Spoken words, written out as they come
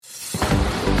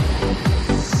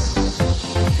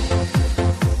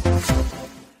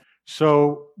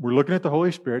So we're looking at the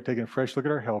Holy Spirit, taking a fresh look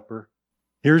at our helper.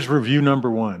 Here's review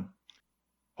number 1.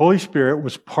 Holy Spirit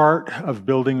was part of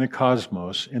building the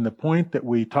cosmos. And the point that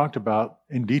we talked about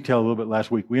in detail a little bit last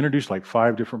week, we introduced like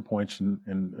 5 different points, and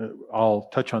I'll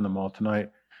touch on them all tonight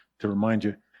to remind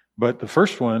you. But the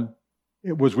first one,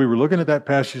 it was we were looking at that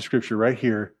passage of Scripture right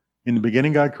here. In the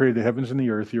beginning, God created the heavens and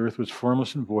the earth. The earth was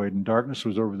formless and void, and darkness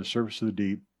was over the surface of the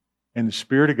deep. And the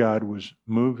Spirit of God was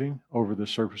moving over the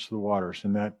surface of the waters.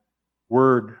 And that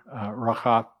word,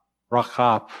 rachap,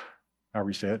 however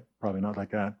you say it, probably not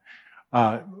like that,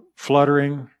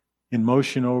 fluttering, in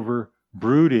motion over,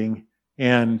 brooding,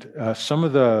 and some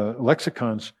of the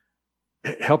lexicons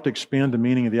helped expand the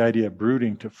meaning of the idea of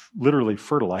brooding to literally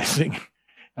fertilizing,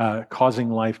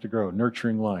 causing life to grow,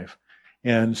 nurturing life.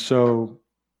 And so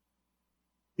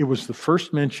it was the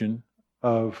first mention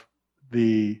of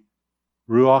the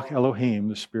Ruach Elohim,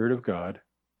 the Spirit of God,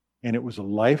 and it was a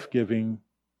life-giving,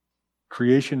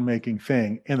 creation-making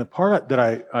thing. And the part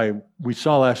that we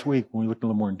saw last week when we looked a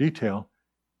little more in detail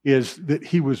is that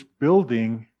he was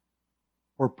building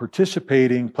or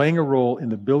participating, playing a role in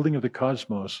the building of the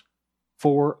cosmos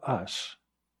for us.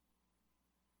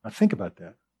 Now think about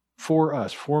that. For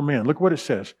us, for man. Look what it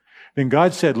says. Then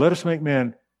God said, let us make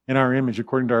man in our image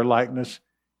according to our likeness,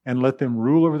 and let them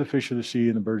rule over the fish of the sea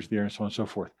and the birds of the air and so on and so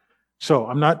forth. So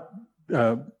I'm not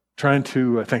trying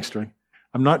to, thanks, Sterling.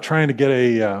 I'm not trying to get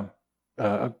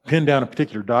a pin down a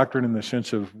particular doctrine in the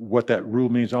sense of what that rule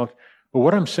means. But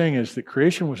what I'm saying is that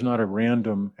creation was not a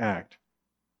random act.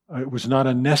 It was not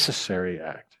a necessary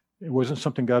act. It wasn't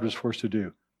something God was forced to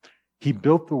do. He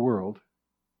built the world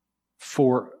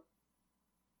for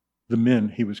the men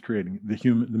he was creating, the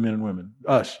men and women,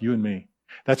 us, you and me.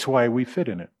 That's why we fit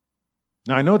in it.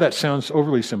 Now, I know that sounds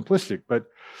overly simplistic, but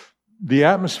the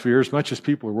atmosphere, as much as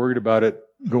people are worried about it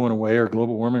going away or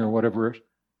global warming or whatever,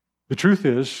 the truth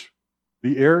is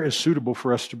the air is suitable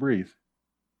for us to breathe.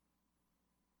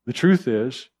 The truth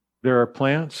is there are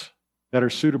plants that are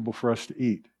suitable for us to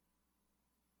eat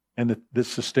and that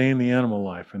sustain the animal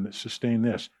life and that sustain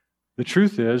this. The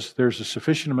truth is there's a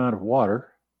sufficient amount of water,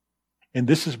 and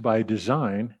this is by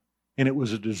design, and it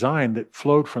was a design that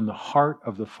flowed from the heart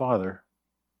of the Father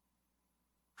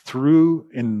through,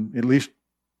 in at least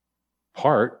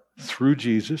part, through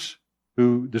Jesus,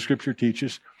 who the Scripture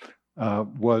teaches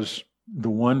was the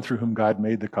one through whom God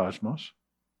made the cosmos,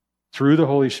 through the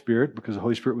Holy Spirit, because the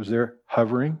Holy Spirit was there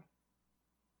hovering.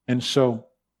 And so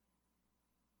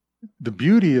the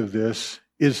beauty of this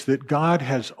is that God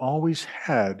has always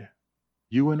had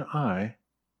you and I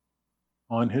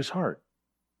on his heart.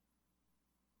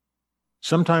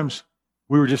 Sometimes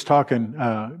we were just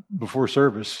talking before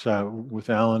service with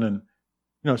Alan,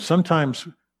 and sometimes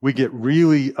we get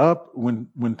really up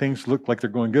when things look like they're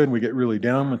going good, and we get really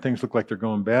down when things look like they're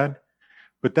going bad.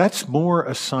 But that's more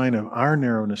a sign of our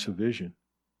narrowness of vision,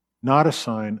 not a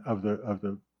sign of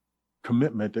the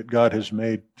commitment that God has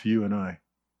made to you and I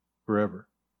forever,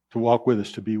 to walk with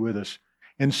us, to be with us.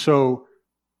 And so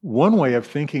one way of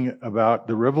thinking about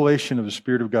the revelation of the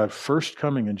Spirit of God first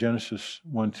coming in Genesis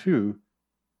 1-2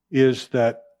 is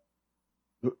that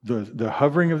the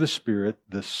hovering of the Spirit,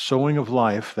 the sowing of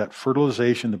life, that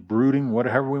fertilization, the brooding,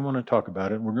 whatever we want to talk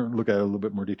about it, and we're going to look at it in a little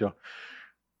bit more detail,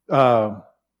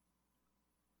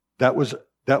 that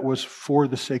was for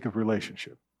the sake of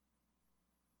relationship.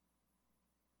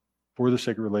 For the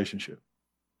sake of relationship.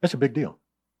 That's a big deal.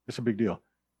 It's a big deal.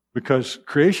 Because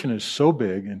creation is so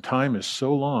big and time is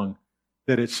so long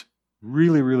that it's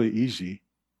really, really easy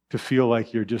to feel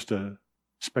like you're just a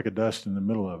speck of dust in the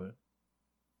middle of it.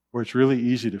 Or it's really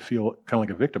easy to feel kind of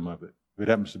like a victim of it, if it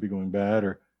happens to be going bad,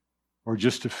 or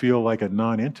just to feel like a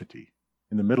non-entity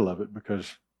in the middle of it,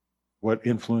 because what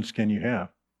influence can you have?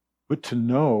 But to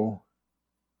know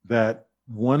that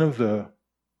one of the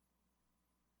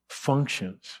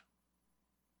functions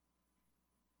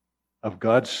of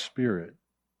God's Spirit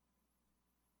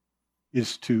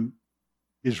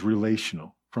is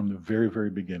relational from the very, very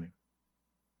beginning.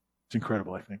 It's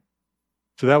incredible, I think.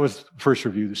 So that was the first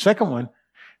review. The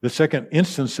second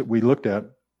instance that we looked at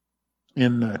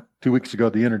in 2 weeks ago,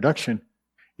 the introduction,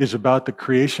 is about the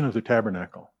creation of the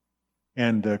tabernacle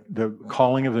and the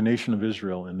calling of the nation of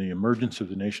Israel and the emergence of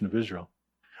the nation of Israel.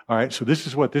 All right, so this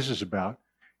is what this is about.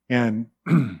 And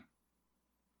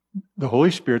the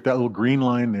Holy Spirit, that little green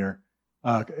line there,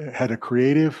 had a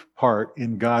creative part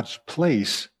in God's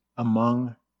place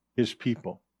among his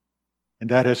people. And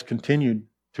that has continued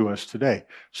to us today.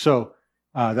 So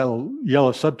that little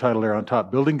yellow subtitle there on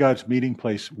top, Building God's Meeting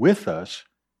Place with Us,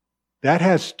 that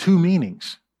has two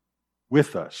meanings,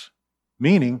 with us.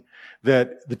 Meaning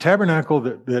that the tabernacle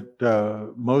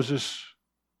that Moses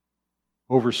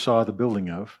oversaw the building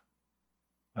of.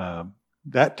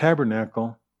 That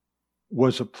tabernacle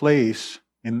was a place,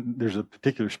 and there's a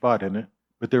particular spot in it,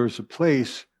 but there was a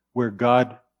place where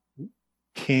God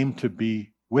came to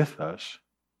be with us.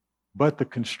 But the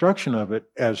construction of it,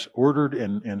 as ordered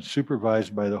and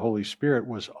supervised by the Holy Spirit,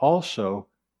 was also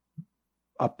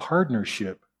a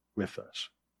partnership with us.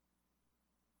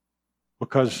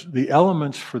 Because the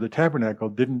elements for the tabernacle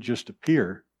didn't just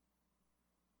appear.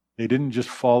 They didn't just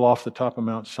fall off the top of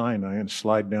Mount Sinai and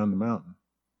slide down the mountain.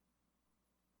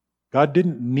 God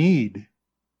didn't need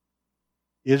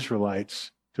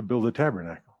Israelites to build a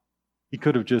tabernacle. He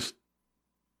could have just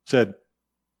said,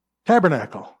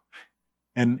 tabernacle,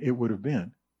 and it would have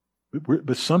been.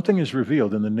 But something is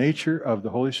revealed in the nature of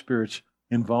the Holy Spirit's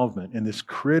involvement in this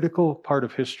critical part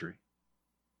of history,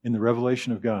 in the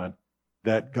revelation of God,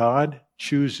 that God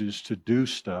chooses to do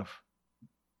stuff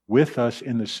with us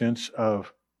in the sense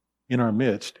of in our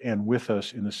midst, and with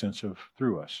us in the sense of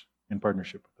through us, in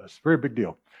partnership with us. Very big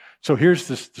deal. So here's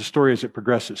the story as it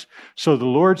progresses. So the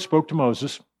Lord spoke to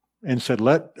Moses and said,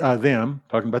 let them,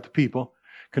 talking about the people,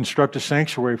 construct a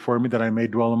sanctuary for me that I may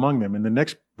dwell among them. And the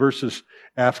next verses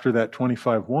after that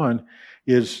 25:1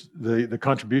 is the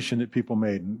contribution that people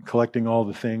made, and collecting all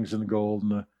the things and the gold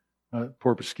and the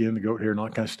porpoise skin, the goat hair, and all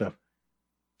that kind of stuff.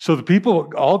 So the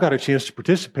people all got a chance to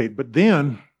participate, but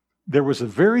then there was a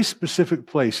very specific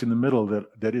place in the middle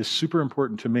that is super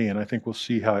important to me, and I think we'll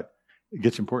see how it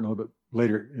gets important a little bit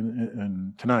later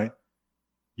in tonight.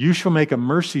 You shall make a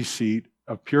mercy seat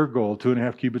of pure gold,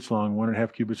 2.5 cubits long,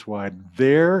 1.5 cubits wide.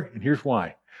 There, and here's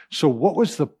why. So what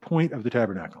was the point of the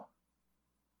tabernacle?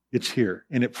 It's here,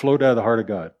 and it flowed out of the heart of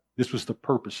God. This was the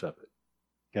purpose of it.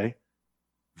 Okay?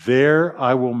 There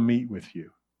I will meet with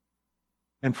you.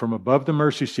 And from above the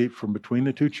mercy seat, from between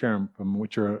the two cherubim,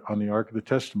 which are on the ark of the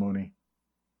testimony,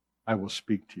 I will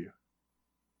speak to you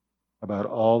about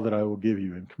all that I will give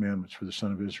you in commandments for the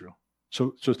son of Israel.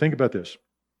 So think about this.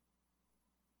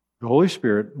 The Holy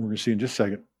Spirit, we're going to see in just a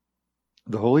second,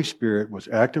 the Holy Spirit was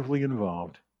actively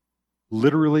involved,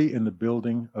 literally in the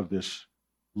building of this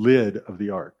lid of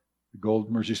the ark, the gold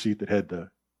mercy seat that had the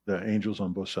angels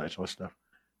on both sides, all that stuff.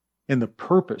 And the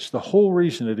purpose, the whole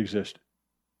reason it existed,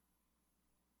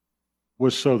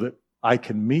 was so that I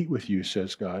can meet with you,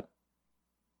 says God,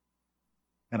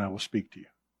 and I will speak to you.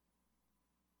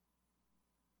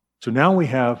 So now we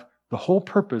have the whole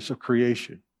purpose of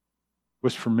creation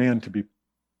was for man to be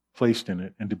placed in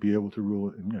it and to be able to rule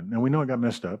it. Now we know it got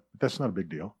messed up, but that's not a big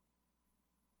deal.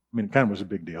 I mean, it kind of was a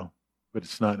big deal, but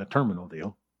it's not a terminal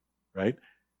deal, right?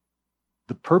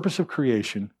 The purpose of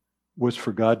creation was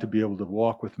for God to be able to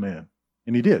walk with man.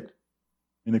 And he did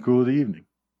in the cool of the evening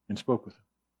and spoke with him.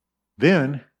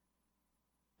 Then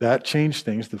that changed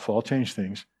things, the fall changed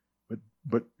things,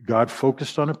 but God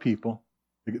focused on a people,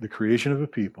 the creation of a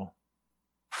people,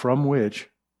 from which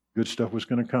good stuff was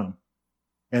going to come.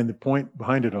 And the point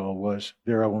behind it all was,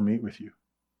 there I will meet with you,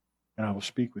 and I will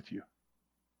speak with you.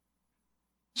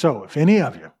 So if any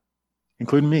of you,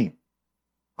 including me,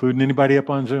 including anybody up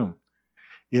on Zoom,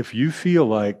 if you feel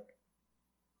like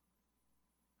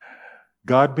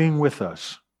God being with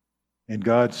us and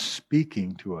God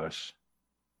speaking to us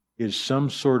is some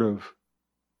sort of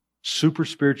super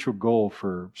spiritual goal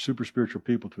for super spiritual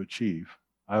people to achieve,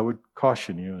 I would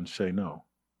caution you and say no.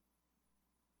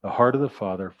 The heart of the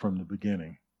Father from the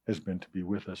beginning has been to be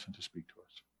with us and to speak to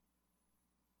us.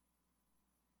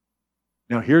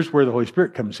 Now here's where the Holy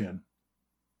Spirit comes in.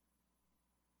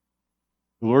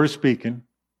 The Lord is speaking.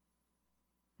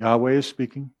 Yahweh is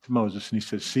speaking to Moses, and he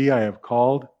says, see, I have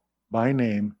called by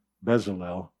name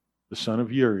Bezalel, the son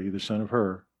of Uri, the son of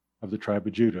Hur, of the tribe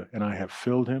of Judah, and I have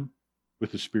filled him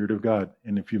with the Spirit of God.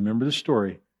 And if you remember the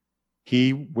story,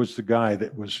 he was the guy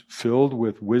that was filled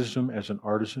with wisdom as an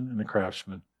artisan and a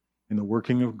craftsman in the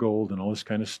working of gold and all this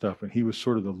kind of stuff. And he was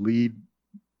sort of the lead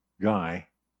guy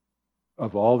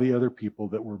of all the other people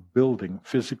that were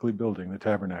physically building the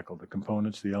tabernacle, the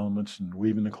components, the elements, and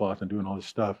weaving the cloth and doing all this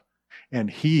stuff.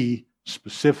 And he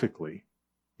specifically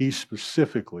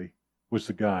was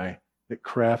the guy that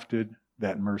crafted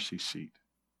that mercy seat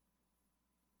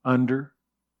under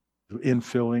the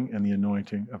infilling and the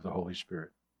anointing of the Holy Spirit.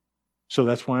 So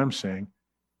that's why I'm saying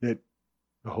that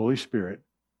the Holy Spirit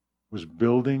was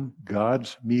building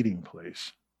God's meeting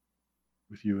place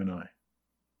with you and I.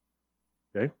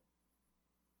 Okay?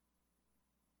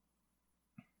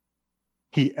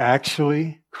 He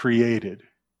actually created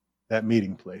that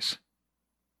meeting place.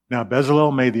 Now,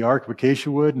 Bezalel made the ark of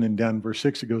acacia wood, and then down in verse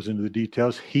 6 it goes into the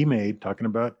details. He made, talking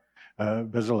about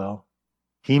Bezalel,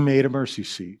 he made a mercy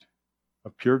seat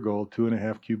of pure gold,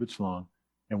 2.5 cubits long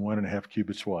and 1.5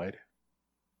 cubits wide.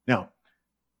 Now,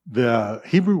 The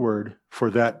Hebrew word for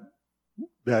that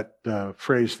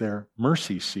phrase there,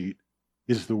 mercy seat,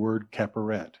 is the word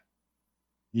kaparet.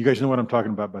 You guys know what I'm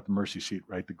talking about the mercy seat,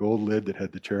 right? The gold lid that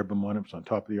had the cherubim on it was on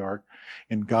top of the ark.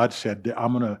 And God said,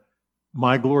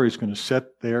 my glory is going to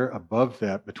set there above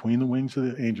that, between the wings of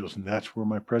the angels, and that's where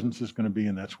my presence is going to be,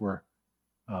 and that's where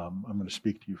I'm going to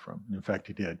speak to you from. And in fact,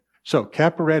 he did. So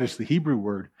kaparet is the Hebrew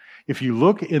word. If you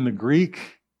look in the Greek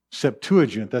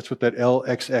Septuagint, that's what that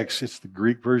LXX, it's the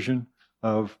Greek version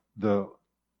of the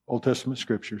Old Testament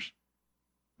scriptures.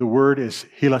 The word is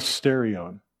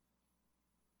hilasterion.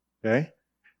 Okay?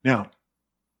 Now,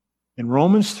 in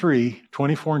Romans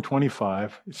 3:24 and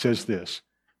 25, it says this,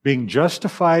 being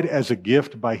justified as a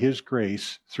gift by his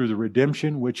grace through the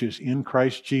redemption which is in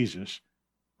Christ Jesus,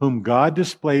 whom God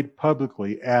displayed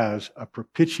publicly as a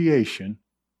propitiation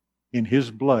in his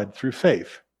blood through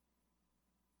faith.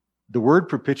 The word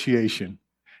propitiation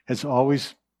has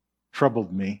always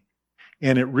troubled me,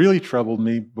 and it really troubled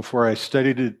me before I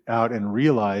studied it out and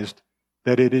realized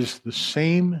that it is the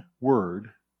same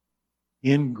word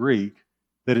in Greek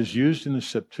that is used in the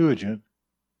Septuagint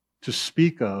to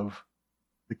speak of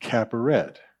the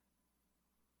kaparet.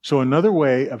 So another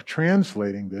way of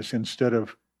translating this, instead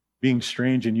of being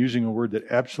strange and using a word that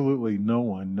absolutely no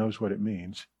one knows what it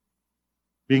means,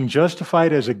 being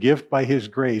justified as a gift by his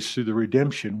grace through the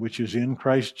redemption which is in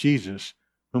Christ Jesus,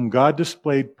 whom God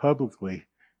displayed publicly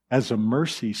as a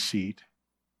mercy seat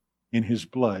in his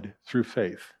blood through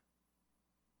faith.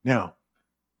 Now,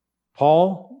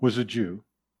 Paul was a Jew,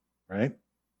 right?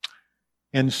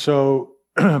 And so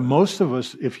most of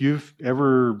us, if you've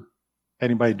ever had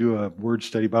anybody do a word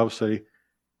study, Bible study,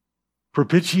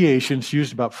 propitiation is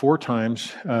used about 4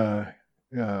 times. I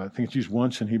think it's used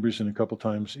once in Hebrews and a couple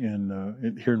times here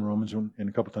in Romans and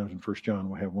a couple times in 1 John.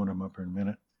 We'll have one of them up here in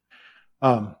a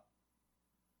minute.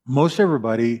 Most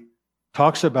everybody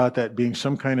talks about that being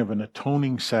some kind of an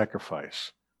atoning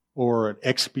sacrifice or an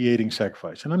expiating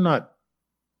sacrifice. And I'm not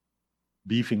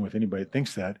beefing with anybody that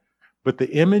thinks that, but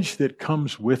the image that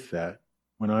comes with that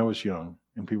when I was young,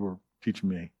 and people were teaching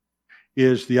me,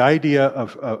 is the idea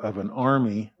of an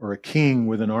army or a king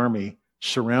with an army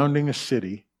surrounding a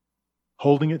city,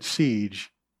 holding its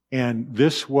siege, and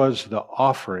this was the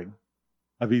offering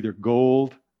of either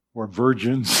gold or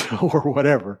virgins or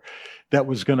whatever that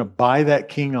was going to buy that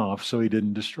king off so he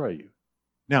didn't destroy you.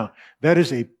 Now, that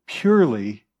is a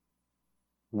purely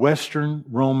Western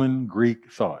Roman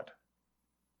Greek thought.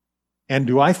 And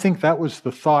do I think that was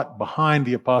the thought behind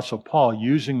the Apostle Paul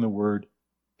using the word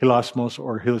hilasmos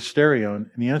or hilasterion?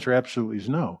 And the answer absolutely is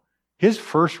no. His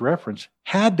first reference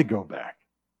had to go back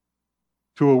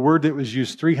to a word that was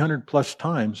used 300 plus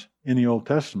times in the Old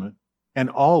Testament and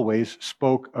always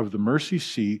spoke of the mercy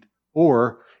seat,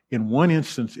 or in one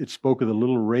instance, it spoke of the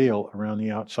little rail around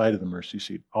the outside of the mercy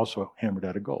seat, also hammered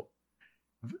out of gold.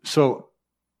 So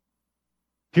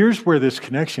here's where this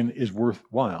connection is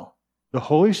worthwhile. The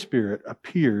Holy Spirit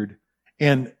appeared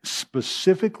and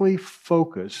specifically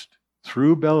focused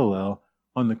through Belalel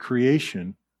on the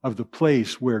creation of the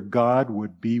place where God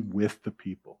would be with the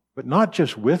people. But not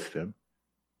just with them,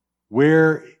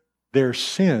 where their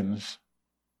sins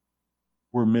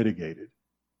were mitigated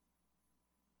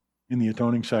in the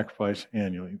atoning sacrifice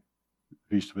annually, the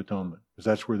Feast of Atonement, because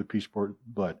that's where the peace poured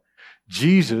blood.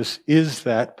 Jesus is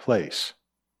that place,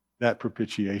 that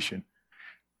propitiation.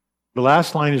 The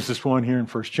last line is this one here in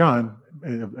 1 John,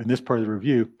 in this part of the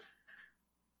review.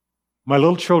 My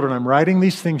little children, I'm writing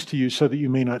these things to you so that you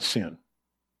may not sin.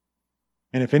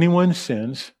 And if anyone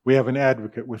sins, we have an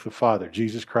advocate with the Father,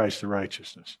 Jesus Christ the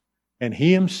righteousness. And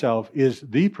he himself is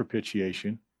the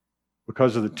propitiation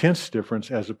because of the tense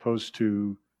difference as opposed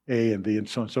to A and B and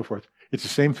so on and so forth. It's the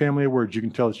same family of words. You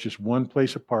can tell it's just one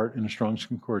place apart in the Strong's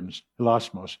Concordance,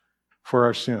 hilasmos, for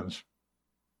our sins.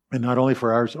 And not only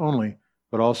for ours only,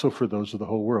 but also for those of the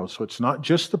whole world. So it's not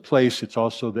just the place, it's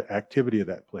also the activity of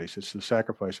that place. It's the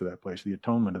sacrifice of that place, the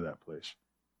atonement of that place.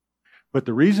 But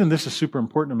the reason this is super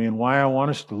important to me and why I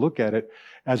want us to look at it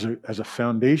as a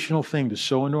foundational thing to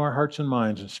sow into our hearts and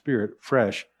minds and spirit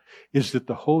fresh is that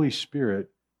the Holy Spirit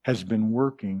has been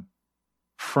working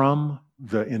from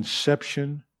the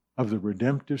inception of the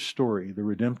redemptive story, the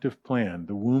redemptive plan,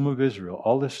 the womb of Israel,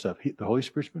 all this stuff. The Holy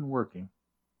Spirit's been working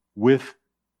with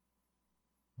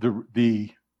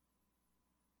the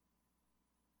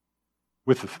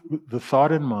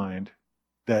thought in mind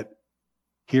that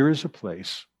here is a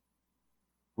place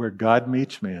where God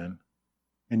meets man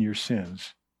and your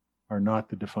sins are not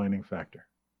the defining factor.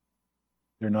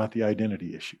 They're not the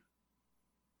identity issue.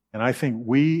 And I think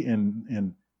we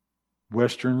in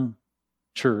Western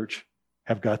church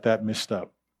have got that messed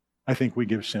up. I think we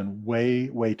give sin way,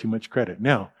 way too much credit.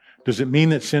 Now, does it mean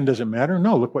that sin doesn't matter?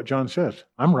 No, look what John says.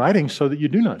 I'm writing so that you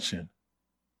do not sin.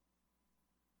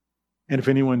 And if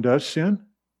anyone does sin,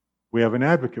 we have an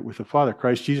advocate with the Father,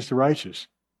 Christ Jesus the righteous.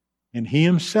 And He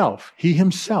Himself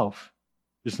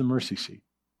is the mercy seat.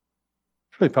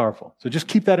 It's really powerful. So just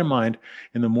keep that in mind.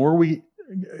 And the more we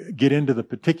get into the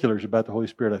particulars about the Holy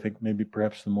Spirit, I think maybe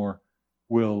perhaps the more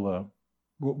we'll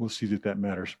see that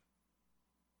matters.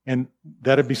 And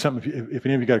that'd be something, if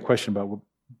any of you got a question about,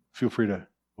 feel free to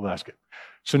ask it.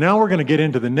 So now we're going to get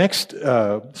into the next,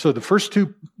 so the first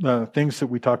two things that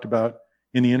we talked about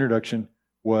in the introduction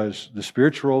was the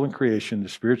Spirit's role in creation, the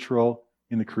Spirit's role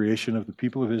in the creation of the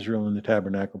people of Israel in the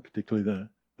tabernacle, particularly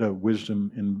the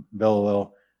wisdom in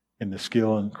Belial and the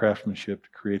skill and craftsmanship to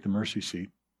create the mercy seat.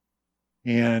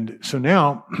 And so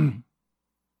now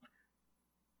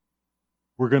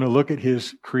we're going to look at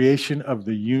His creation of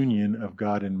the union of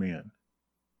God and man.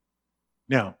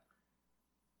 Now,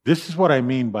 this is what I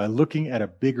mean by looking at a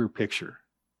bigger picture.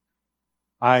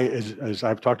 As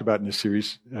I've talked about in this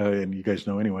series, and you guys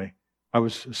know anyway, I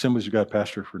was Assemblies of God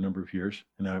pastor for a number of years,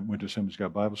 and I went to Assemblies of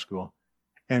God Bible School.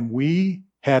 And we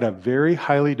had a very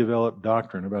highly developed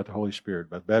doctrine about the Holy Spirit,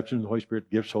 about the baptism of the Holy Spirit,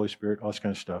 gifts of the Holy Spirit, all this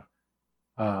kind of stuff.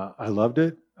 I loved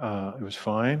it. It was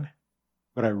fine.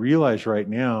 But I realize right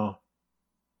now,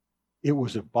 it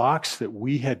was a box that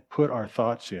we had put our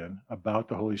thoughts in about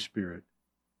the Holy Spirit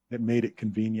that made it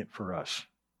convenient for us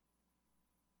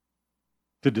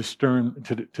to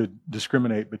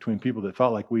discriminate between people that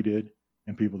thought like we did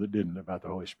and people that didn't about the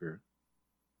Holy Spirit.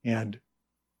 And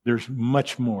there's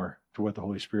much more to what the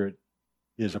Holy Spirit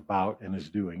is about and is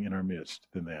doing in our midst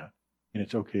than that. And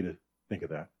it's okay to think of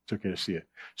that. It's okay to see it.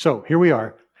 So here we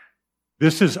are.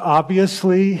 This is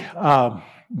obviously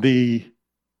the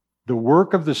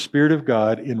work of the Spirit of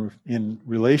God in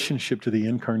relationship to the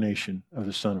incarnation of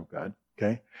the Son of God.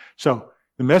 Okay? So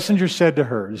the messenger said to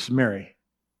her, this is Mary,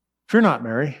 "Fear not,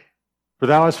 Mary, for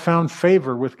thou hast found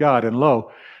favor with God, and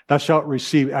lo, thou shalt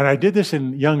receive." And I did this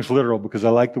in Young's Literal because I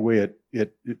like the way it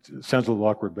sounds a little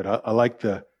awkward, but I like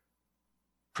the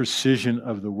precision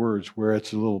of the words, where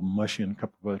it's a little mushy in a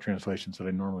couple of other translations that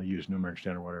I normally use, New American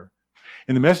Standard or whatever.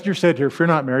 And the messenger said to her, "Fear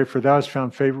not, Mary, for thou hast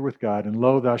found favor with God, and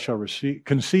lo, thou shalt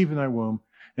conceive in thy womb,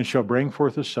 and shall bring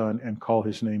forth a son, and call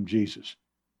his name Jesus.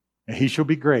 And he shall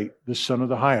be great, the Son of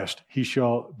the Highest. He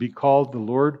shall be called the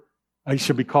Lord. He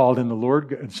shall be called, and the Lord,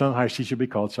 Son of the Highest, he shall be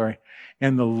called,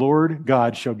 and the Lord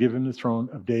God shall give him the throne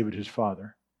of David his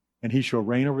father. And he shall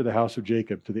reign over the house of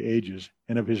Jacob to the ages,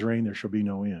 and of his reign there shall be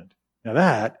no end." Now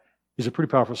that is a pretty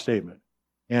powerful statement.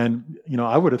 And,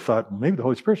 I would have thought maybe the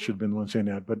Holy Spirit should have been the one saying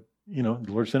that, but, the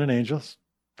Lord sent an angel.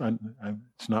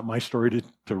 It's not my story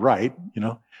to write,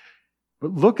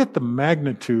 But look at the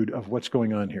magnitude of what's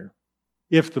going on here.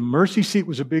 If the mercy seat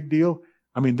was a big deal,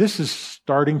 this is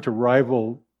starting to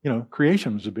rival,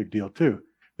 creation was a big deal too.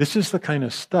 This is the kind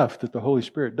of stuff that the Holy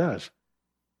Spirit does.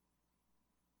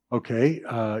 Okay,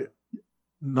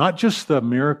 not just the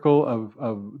miracle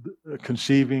of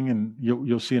conceiving, and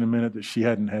you'll see in a minute that she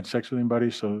hadn't had sex with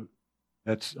anybody, so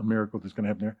that's a miracle that's going to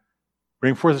happen there.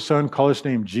 Bring forth a son, call his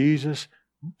name Jesus.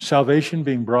 Salvation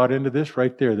being brought into this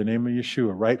right there, the name of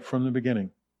Yeshua, right from the beginning.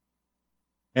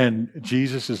 And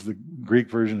Jesus is the Greek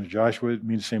version of Joshua. It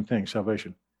means the same thing,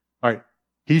 salvation. All right,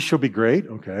 he shall be great,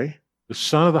 okay. The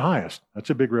Son of the Highest,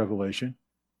 that's a big revelation.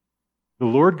 The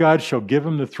Lord God shall give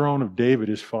him the throne of David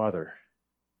his father.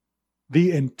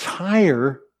 The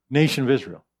entire nation of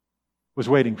Israel was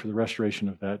waiting for the restoration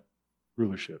of that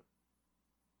rulership.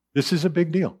 This is a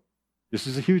big deal. This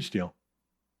is a huge deal.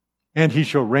 And he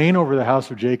shall reign over the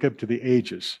house of Jacob to the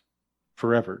ages,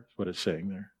 forever, is what it's saying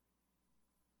there.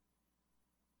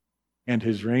 And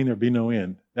his reign there be no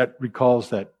end. That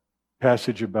recalls that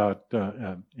passage about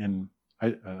in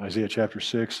Isaiah chapter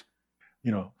 6,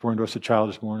 for unto us a child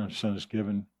is born, a son is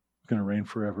given, he's going to reign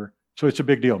forever. So it's a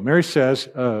big deal. Mary says,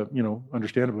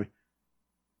 understandably,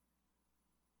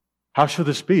 "How shall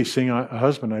this be, seeing a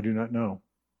husband I do not know?"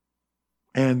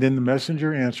 And then the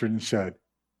messenger answered and said,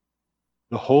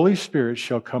 "The Holy Spirit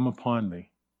shall come upon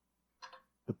thee.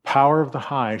 The power of the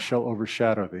high shall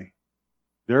overshadow thee.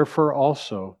 Therefore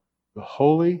also the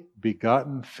holy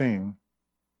begotten thing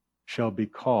shall be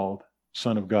called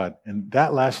Son of God." And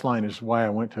that last line is why I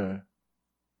went to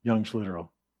Young's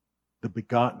Literal. The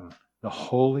begotten, the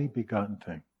holy begotten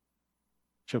thing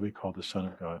shall be called the Son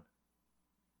of God.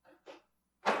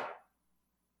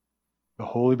 The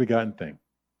holy begotten thing.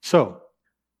 So,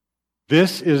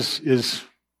 this is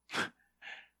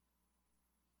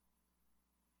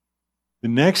the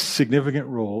next significant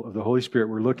role of the Holy Spirit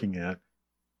we're looking at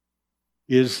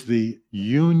is the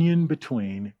union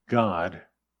between God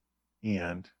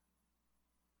And,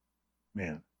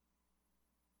 man,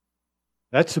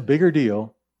 that's a bigger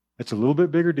deal. That's a little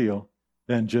bit bigger deal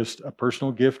than just a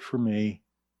personal gift for me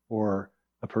or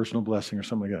a personal blessing or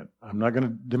something like that. I'm not going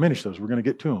to diminish those. We're going to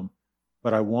get to them.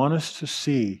 But I want us to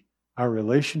see our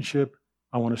relationship.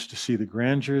 I want us to see the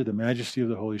grandeur, the majesty of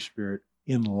the Holy Spirit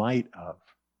in light of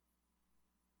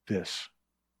this.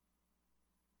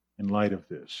 In light of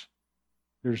this.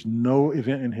 There's no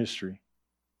event in history,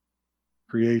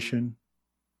 creation,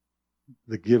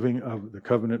 the giving of the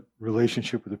covenant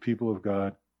relationship with the people of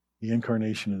God, the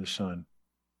incarnation of the Son,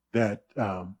 that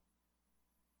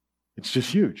it's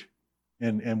just huge.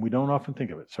 And we don't often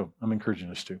think of it. So I'm encouraging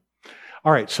us to.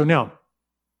 All right, so now,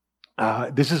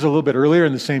 this is a little bit earlier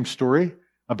in the same story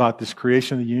about this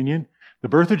creation of the union. The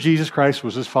birth of Jesus Christ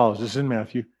was as follows. This is in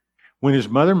Matthew. When his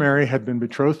mother Mary had been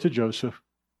betrothed to Joseph,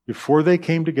 before they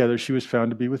came together, she was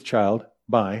found to be with child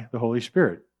by the Holy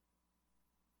Spirit.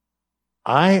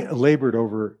 I labored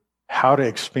over how to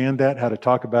expand that, how to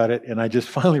talk about it, and I just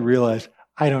finally realized,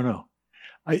 I don't know.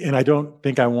 And I don't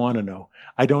think I want to know.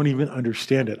 I don't even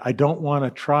understand it. I don't want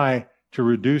to try to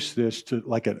reduce this to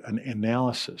like an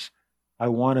analysis. I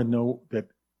want to know that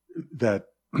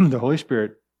the Holy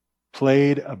Spirit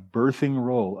played a birthing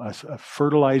role, a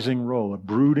fertilizing role, a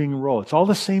brooding role. It's all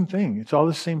the same thing. It's all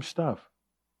the same stuff.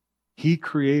 He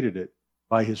created it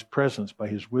by his presence, by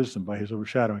his wisdom, by his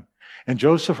overshadowing. And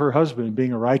Joseph, her husband,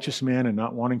 being a righteous man and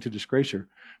not wanting to disgrace her,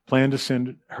 planned to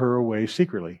send her away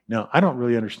secretly. Now, I don't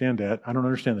really understand that. I don't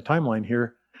understand the timeline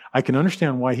here. I can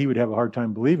understand why he would have a hard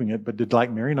time believing it, but did like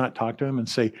Mary not talk to him and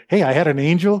say, hey, I had an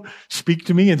angel speak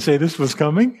to me and say this was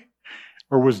coming?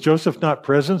 Or was Joseph not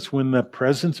present when the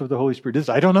presence of the Holy Spirit is?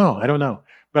 I don't know.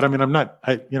 But I mean,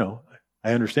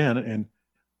 I understand it, and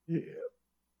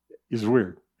it's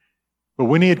weird. But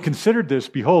when he had considered this,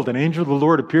 behold, an angel of the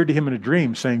Lord appeared to him in a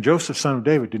dream, saying, Joseph, son of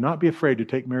David, do not be afraid to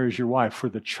take Mary as your wife, for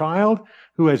the child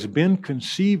who has been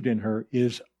conceived in her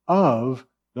is of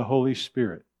the Holy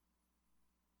Spirit.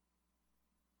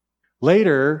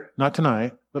 Later, not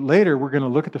tonight, but later we're going to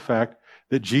look at the fact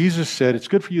that Jesus said, it's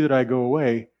good for you that I go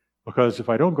away, because if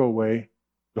I don't go away,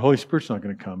 the Holy Spirit's not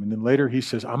going to come. And then later he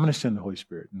says, I'm going to send the Holy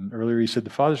Spirit. And earlier he said,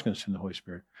 the Father's going to send the Holy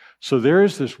Spirit. So there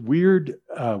is this weird,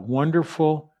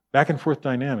 wonderful back and forth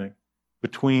dynamic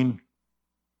between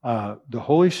the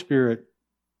Holy Spirit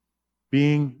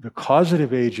being the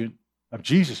causative agent of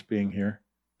Jesus being here,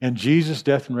 and Jesus'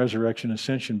 death and resurrection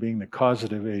ascension being the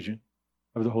causative agent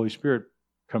of the Holy Spirit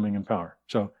coming in power.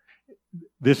 So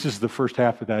this is the first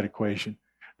half of that equation.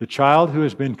 The child who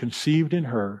has been conceived in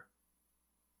her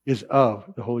is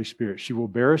of the Holy Spirit. She will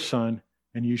bear a son,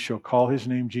 and you shall call his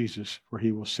name Jesus, for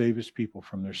he will save his people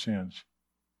from their sins.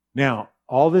 Now,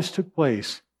 all this took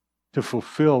place to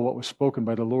fulfill what was spoken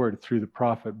by the Lord through the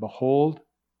prophet. Behold,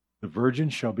 the virgin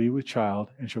shall be with child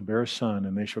and shall bear a son,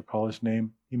 and they shall call his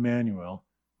name Emmanuel,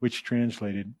 which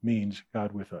translated means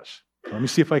God with us. So let me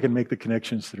see if I can make the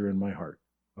connections that are in my heart.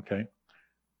 Okay?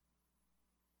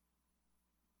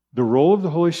 The role of the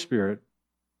Holy Spirit,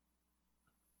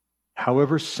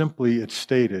 however simply it's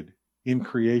stated in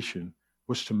creation,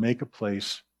 was to make a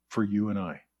place for you and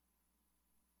I.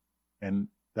 And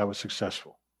that was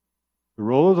successful. The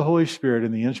role of the Holy Spirit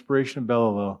in the inspiration of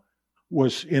Belial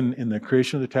was in the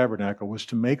creation of the tabernacle was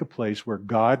to make a place where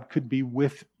God could be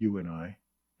with you and I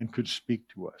and could speak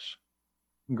to us.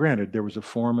 And granted, there was a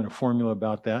form and a formula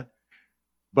about that,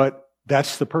 but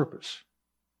that's the purpose.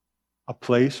 A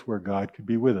place where God could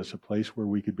be with us, a place where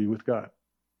we could be with God.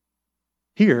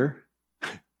 Here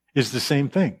is the same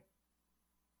thing.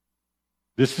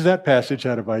 This is that passage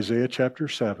out of Isaiah chapter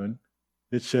 7.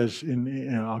 It says,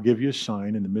 I'll give you a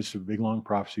sign in the midst of a big, long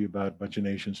prophecy about a bunch of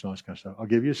nations and all this kind of stuff. I'll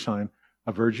give you a sign.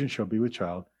 A virgin shall be with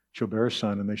child, shall bear a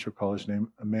son, and they shall call his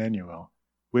name Emmanuel,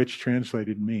 which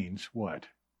translated means what?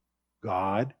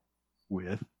 God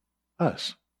with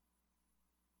us.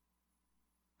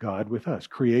 God with us.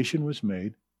 Creation was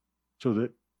made so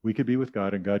that we could be with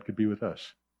God and God could be with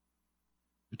us.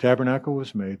 The tabernacle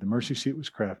was made, the mercy seat was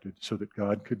crafted so that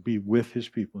God could be with his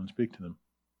people and speak to them.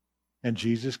 And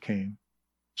Jesus came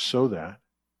so that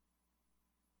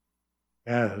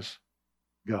as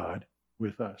God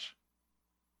with us.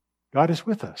 God is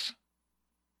with us.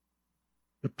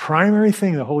 The primary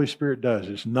thing the Holy Spirit does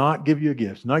is not give you a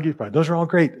gift, not give you pride. Those are all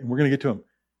great, and we're going to get to them.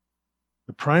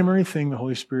 The primary thing the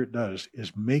Holy Spirit does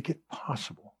is make it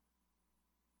possible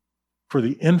for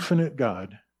the infinite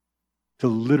God to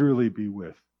literally be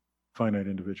with finite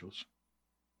individuals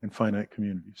and finite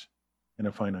communities and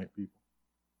a finite people.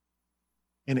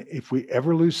 And if we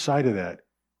ever lose sight of that,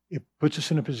 it puts us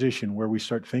in a position where we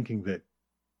start thinking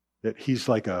that he's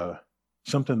like a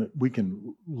something that we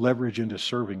can leverage into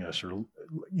serving us, or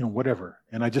whatever.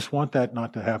 And I just want that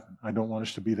not to happen. I don't want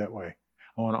us to be that way.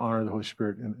 I want to honor the Holy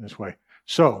Spirit in this way.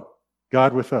 So,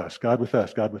 God with us, God with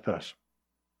us, God with us.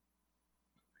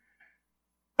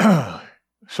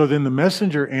 So then the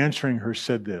messenger answering her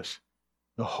said this,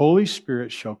 the Holy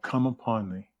Spirit shall come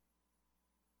upon thee,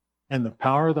 and the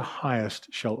power of the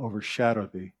highest shall overshadow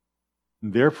thee.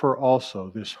 And therefore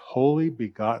also this holy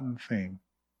begotten thing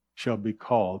shall be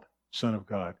called Son of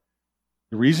God.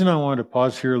 The reason I wanted to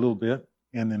pause here a little bit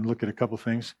and then look at a couple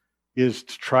things is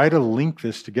to try to link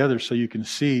this together so you can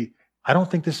see, I don't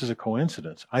think this is a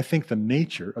coincidence. I think the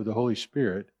nature of the Holy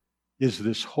Spirit is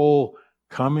this whole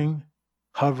coming,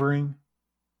 hovering,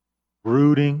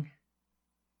 brooding,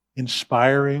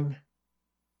 inspiring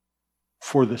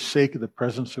for the sake of the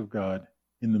presence of God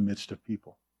in the midst of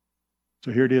people.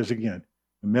 So here it is again.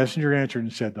 The messenger answered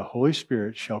and said, the Holy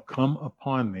Spirit shall come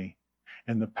upon thee,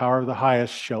 and the power of the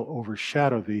highest shall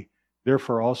overshadow thee.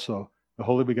 Therefore also the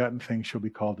holy begotten thing shall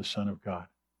be called the Son of God.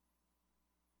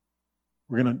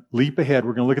 We're going to leap ahead.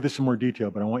 We're going to look at this in more detail,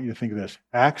 but I want you to think of this.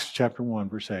 Acts chapter 1,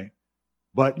 verse 8.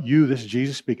 But you, this is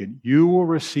Jesus speaking, you will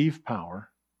receive power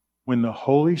when the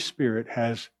Holy Spirit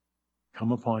has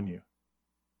come upon you.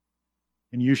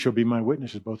 And you shall be my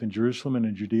witnesses both in Jerusalem and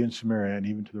in Judea and Samaria and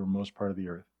even to the remote part of the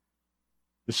earth.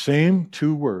 The same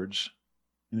two words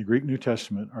in the Greek New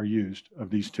Testament are used of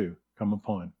these two, come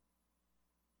upon.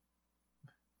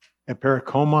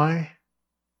 Eperikomai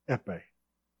epi,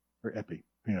 or epi,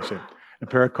 say it.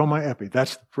 Eperikomai epi,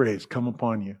 that's the phrase, come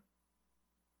upon you.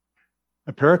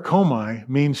 Eperikomai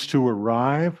means to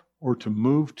arrive or to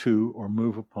move to or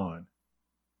move upon.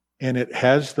 And it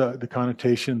has the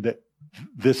connotation that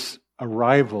this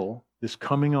arrival, this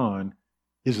coming on,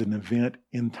 is an event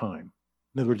in time.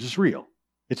 In other words, it's real.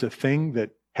 It's a thing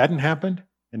that hadn't happened,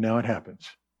 and now it happens.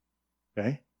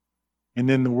 Okay? And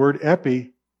then the word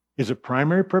epi is a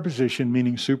primary preposition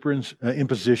meaning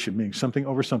superimposition, meaning something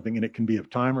over something, and it can be of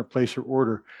time or place or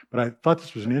order. But I thought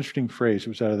this was an interesting phrase. It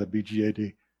was out of the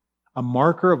BGAD. A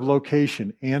marker of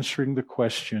location answering the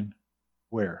question,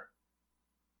 where?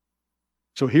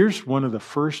 So here's one of the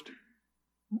first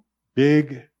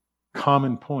big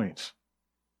common points.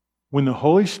 When the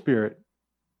Holy Spirit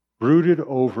brooded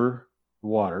over the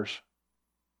waters,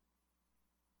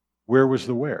 where was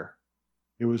the where?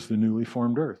 It was the newly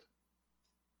formed earth.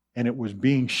 And it was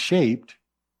being shaped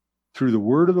through the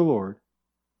word of the Lord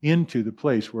into the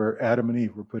place where Adam and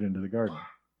Eve were put into the garden.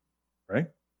 Right?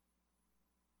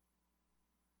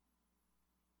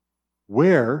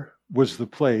 Where was the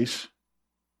place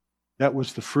that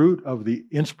was the fruit of the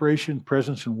inspiration,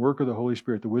 presence, and work of the Holy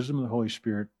Spirit, the wisdom of the Holy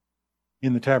Spirit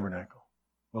in the tabernacle?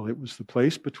 Well, it was the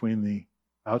place between the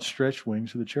outstretched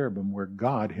wings of the cherubim where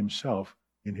God himself,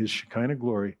 in his Shekinah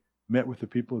glory, met with the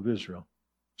people of Israel,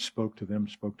 spoke to them,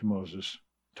 spoke to Moses,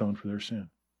 atoned for their sin.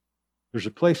 There's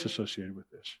a place associated with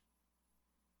this.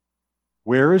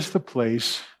 Where is the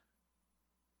place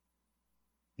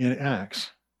in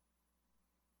Acts?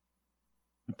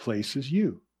 The place is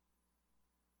you.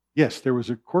 Yes, there was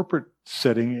a corporate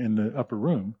setting in the upper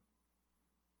room,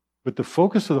 but the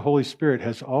focus of the Holy Spirit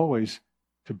has always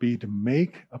to be to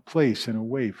make a place and a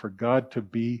way for God to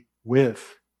be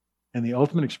with. And the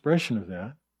ultimate expression of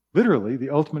that, literally the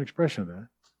ultimate expression of that,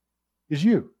 is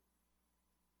you.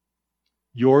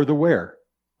 You're the where.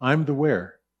 I'm the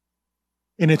where.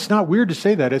 And it's not weird to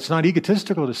say that. It's not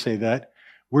egotistical to say that.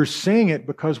 We're saying it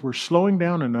because we're slowing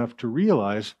down enough to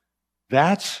realize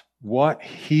that's what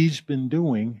he's been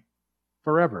doing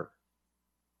forever.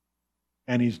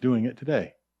 And he's doing it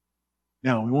today.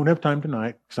 Now, we won't have time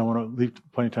tonight because I want to leave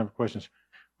plenty of time for questions.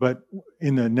 But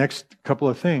in the next couple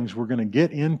of things, we're going to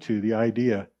get into the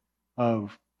idea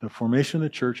of the formation of the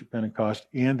church at Pentecost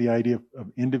and the idea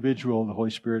of individual, the Holy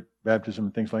Spirit, baptism,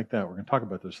 and things like that. We're going to talk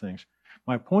about those things.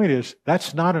 My point is,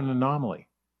 that's not an anomaly.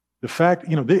 The fact,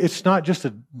 it's not just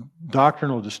a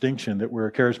doctrinal distinction that we're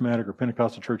a charismatic or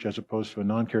Pentecostal church as opposed to a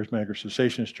non-charismatic or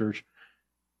cessationist church.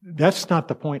 That's not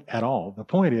the point at all. The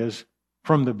point is,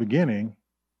 from the beginning,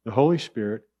 the Holy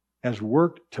Spirit has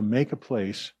worked to make a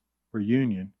place for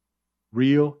union,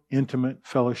 real, intimate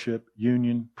fellowship,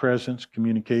 union, presence,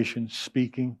 communication,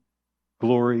 speaking,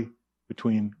 glory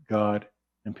between God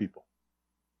and people.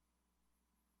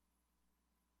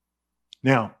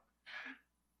 Now,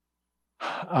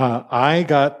 I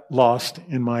got lost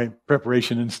in my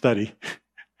preparation and study,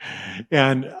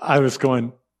 and I was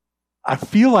going, I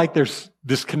feel like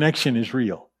this connection is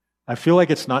real. I feel like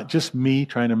it's not just me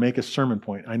trying to make a sermon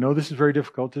point. I know this is very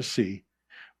difficult to see,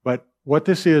 but what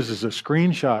this is a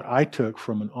screenshot I took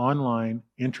from an online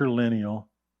interlineal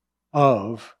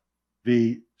of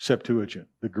the Septuagint,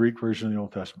 the Greek version of the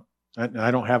Old Testament.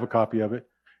 I don't have a copy of it,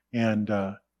 and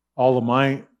all of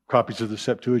my copies of the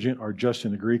Septuagint are just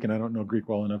in the Greek, and I don't know Greek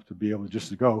well enough to be able just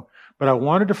to go. But I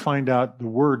wanted to find out the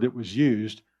word that was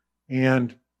used,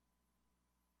 and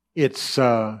it's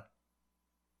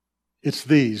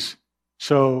these.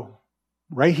 So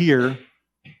right here,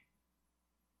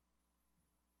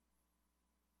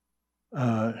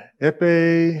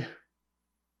 epiphareto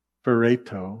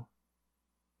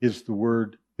is the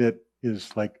word that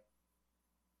is like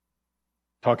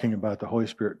talking about the Holy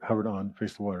Spirit hovered on the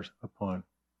face of the waters upon.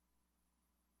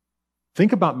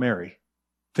 Think about Mary.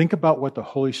 Think about what the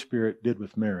Holy Spirit did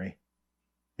with Mary.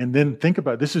 And then think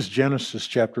about, this is Genesis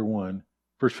chapter 1,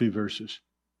 first few verses.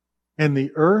 And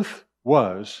the earth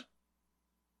was,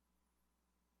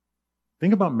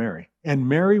 think about Mary. And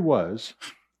Mary was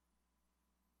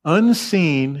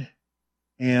unseen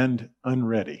and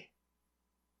unready.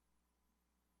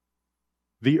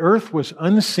 The earth was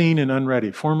unseen and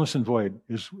unready. Formless and void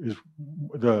is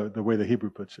the way the Hebrew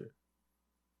puts it,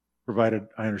 provided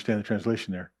I understand the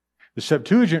translation there. The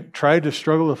Septuagint tried to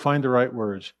struggle to find the right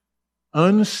words.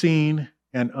 Unseen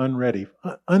and unready.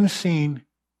 Unseen,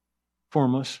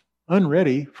 formless.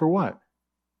 Unready for what?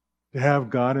 To have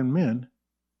God and men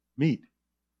meet.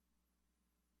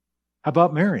 How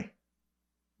about Mary?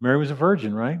 Mary was a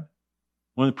virgin, right?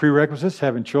 One of the prerequisites to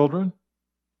having children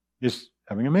is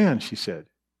having a man, she said.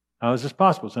 How is this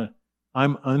possible? So,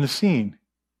 I'm unseen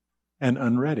and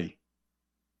unready.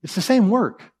 It's the same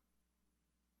work.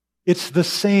 It's the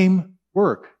same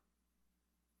work.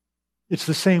 It's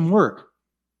the same work.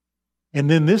 And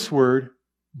then this word,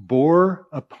 bore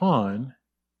upon,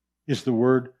 is the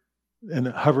word, and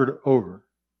hovered over.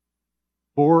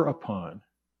 Bore upon.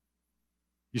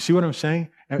 You see what I'm saying?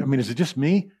 I mean, is it just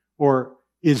me? Or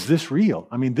is this real?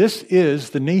 I mean, this is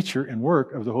the nature and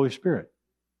work of the Holy Spirit.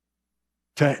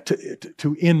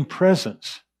 To in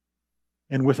presence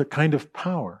and with a kind of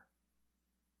power.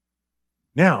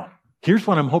 Now, here's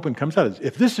what I'm hoping comes out of this.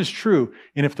 If this is true,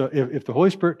 and if the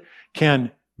Holy Spirit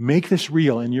can make this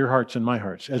real in your hearts and my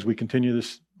hearts as we continue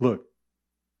this look,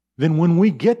 then when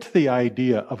we get to the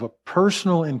idea of a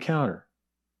personal encounter,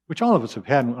 which all of us have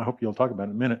had, and I hope you'll talk about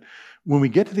in a minute, when we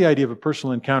get to the idea of a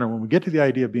personal encounter, when we get to the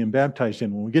idea of being baptized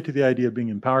in, when we get to the idea of being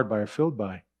empowered by or filled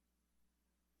by,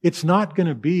 it's not going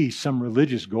to be some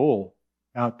religious goal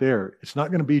out there. It's not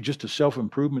going to be just a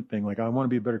self-improvement thing, like I want to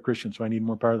be a better Christian, so I need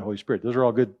more power of the Holy Spirit. Those are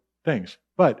all good things.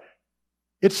 But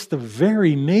it's the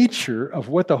very nature of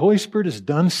what the Holy Spirit has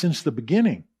done since the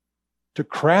beginning, to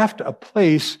craft a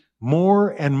place more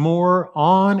and more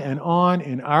on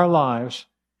in our lives,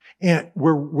 and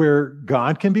where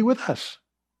God can be with us,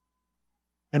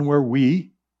 and where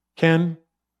we can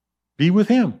be with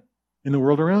Him in the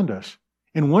world around us.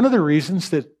 And one of the reasons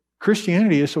that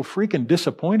Christianity is so freaking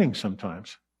disappointing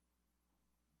sometimes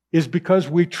is because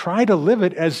we try to live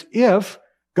it as if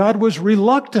God was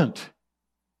reluctant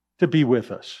to be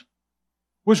with us,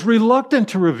 was reluctant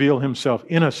to reveal Himself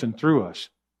in us and through us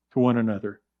to one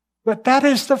another. But that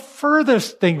is the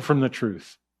furthest thing from the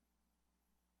truth.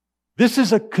 This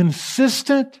is a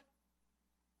consistent,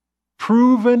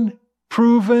 proven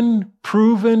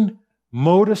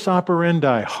modus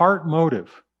operandi, heart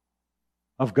motive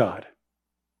of God,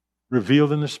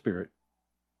 revealed in the Spirit.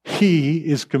 He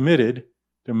is committed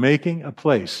to making a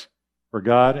place for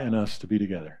God and us to be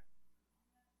together.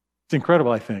 It's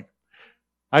incredible, I think.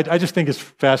 I just think it's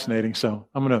fascinating, so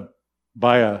I'm going to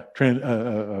buy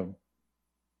a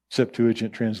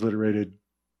Septuagint transliterated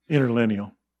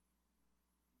interlineal.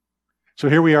 So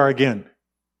here we are again.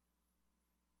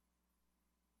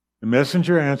 The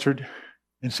messenger answered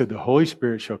and said, "The Holy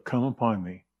Spirit shall come upon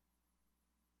thee."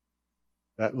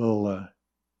 That little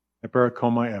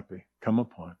eparakomai epi, come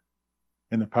upon.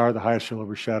 And the power of the highest shall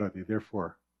overshadow thee.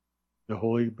 Therefore, the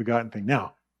holy begotten thing.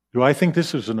 Now, do I think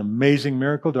this is an amazing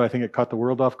miracle? Do I think it caught the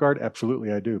world off guard?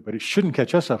 Absolutely I do. But it shouldn't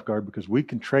catch us off guard because we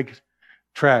can track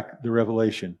the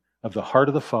revelation of the heart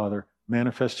of the Father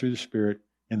manifest through the Spirit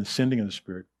and the sending of the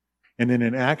Spirit. And then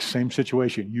in Acts, same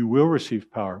situation. You will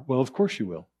receive power. Well, of course you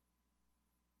will.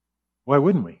 Why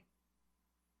wouldn't we?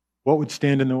 What would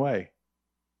stand in the way?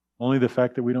 Only the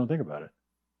fact that we don't think about it.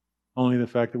 Only the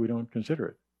fact that we don't consider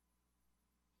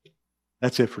it.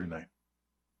 That's it for tonight.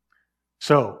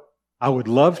 So, I would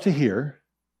love to hear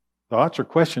thoughts or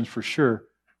questions for sure,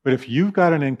 but if you've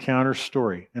got an encounter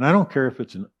story, and I don't care if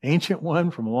it's an ancient one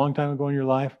from a long time ago in your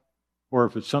life, or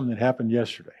if it's something that happened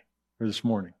yesterday or this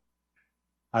morning,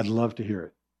 I'd love to hear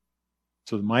it.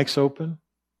 So the mic's open.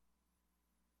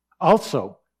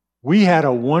 Also, we had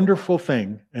a wonderful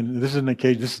thing, and this is an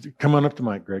occasion. Come on up to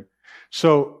Mike, Greg.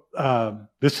 So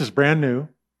this is brand new.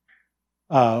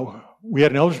 we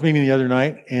had an elders meeting the other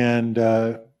night, and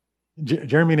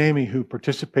Jeremy and Amy, who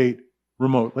participate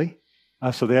remotely,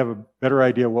 so they have a better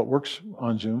idea what works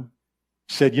on Zoom,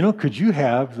 said, could you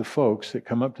have the folks that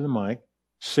come up to the mic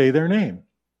say their name?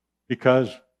 Because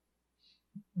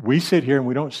we sit here and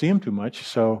we don't see them too much.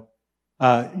 So,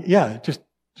 just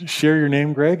share your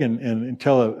name, Greg, and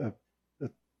tell a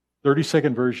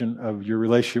 30-second version of your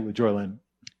relationship with Joylyn.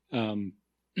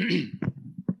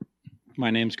 My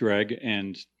name's Greg,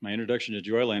 and my introduction to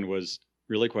Joyland was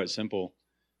really quite simple.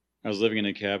 I was living in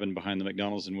a cabin behind the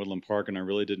McDonald's in Woodland Park, and I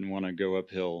really didn't want to go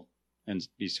uphill and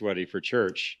be sweaty for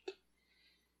church.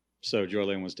 So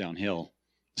Joyland was downhill.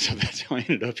 So that's how I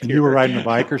ended up here. You were riding a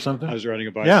bike or something? I was riding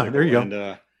a bicycle. Yeah, there you go. And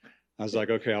I was like,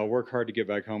 okay, I'll work hard to get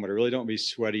back home, but I really don't be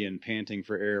sweaty and panting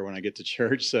for air when I get to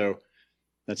church. So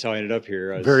that's how I ended up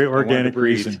here. Very organic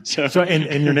reason. So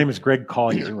and your name is Greg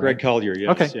Collier, right? Greg Collier, yes.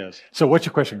 Okay. Yes. So what's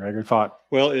your question, Greg, or thought?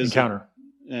 Well, encounter?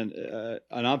 And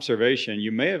an observation.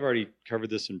 You may have already covered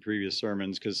this in previous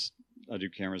sermons because I do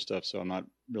camera stuff, so I'm not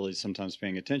really sometimes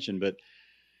paying attention. But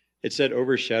it said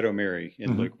overshadow Mary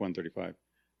in Luke 135.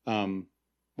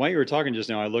 While you were talking just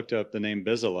now, I looked up the name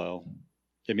Bezalel.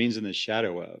 It means in the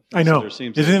shadow of. I know.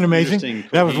 Isn't it amazing?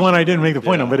 That was one I didn't make the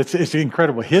point on, but it's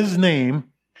incredible. His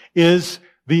name is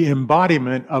the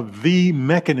embodiment of the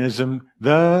mechanism,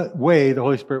 the way the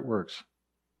Holy Spirit works.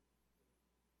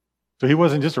 So he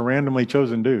wasn't just a randomly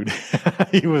chosen dude.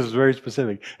 He was very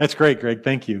specific. That's great, Greg.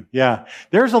 Thank you. Yeah.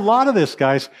 There's a lot of this,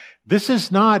 guys. This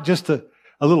is not just a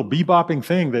little bebopping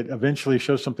thing that eventually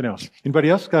shows something else. Anybody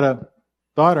else got a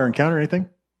thought or encounter anything?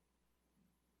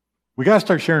 We got to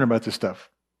start sharing about this stuff.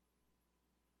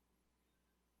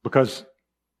 Because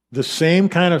the same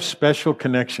kind of special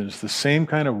connections, the same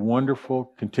kind of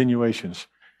wonderful continuations,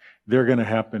 they're going to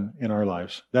happen in our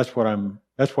lives. That's why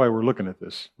we're looking at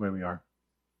this the way we are.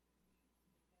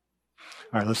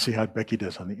 All right, let's see how Becky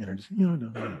does on the internet.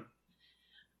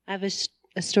 I have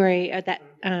a story that.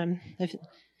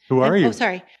 Who are you? Oh,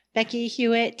 sorry, Becky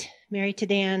Hewitt, married to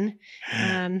Dan.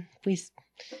 We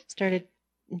started.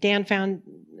 Dan found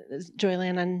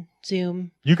Joyland on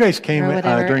Zoom. You guys came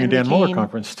during a Dan Mohler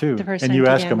conference too, and you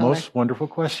asked a most wonderful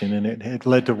question, and it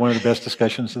led to one of the best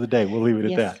discussions of the day. We'll leave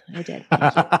it at that. Yes,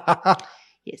 I did.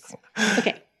 Yes.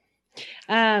 Okay.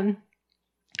 I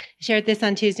shared this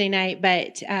on Tuesday night,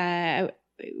 but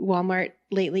Walmart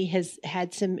lately has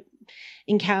had some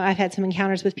I've had some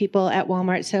encounters with people at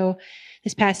Walmart. So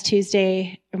this past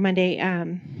Tuesday or Monday,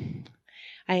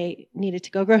 I needed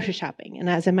to go grocery shopping, and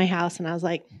I was in my house, and I was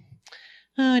like,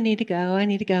 "Oh, I need to go,"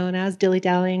 and I was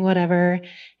dilly-dallying, whatever.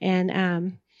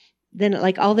 And then,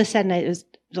 like, all of a sudden, it was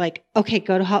like, "Okay,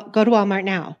 go to Walmart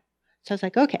now." So I was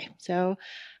like, "Okay." So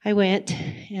I went,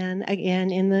 and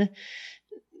again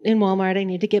in Walmart, I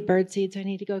need to get bird seeds. So I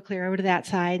need to go clear over to that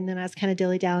side, and then I was kind of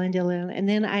dilly-dallying, and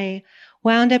then I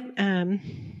wound up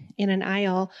in an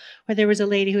aisle where there was a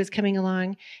lady who was coming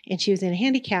along, and she was in a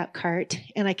handicap cart,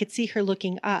 and I could see her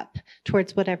looking up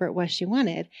towards whatever it was she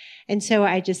wanted. And so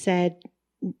I just said,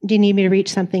 "Do you need me to reach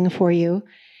something for you?"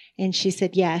 And she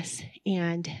said yes.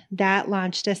 And that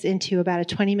launched us into about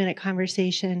a 20-minute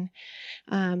conversation.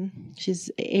 She's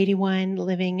 81,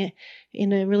 living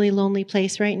in a really lonely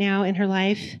place right now in her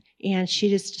life. And she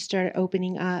just started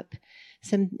opening up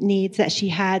some needs that she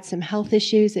had, some health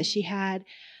issues that she had.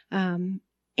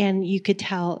 And you could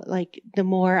tell, like, the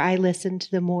more I listened,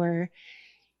 the more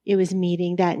it was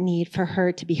meeting that need for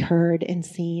her to be heard and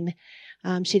seen.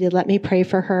 She did let me pray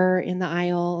for her in the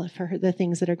aisle, for the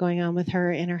things that are going on with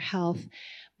her and her health.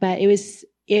 But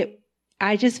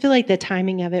I just feel like the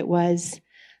timing of it was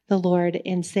the Lord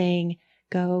in saying,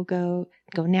 go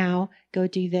now, go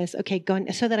do this. Okay, go,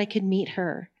 so that I could meet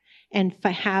her and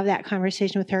have that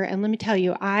conversation with her. And let me tell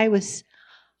you, I was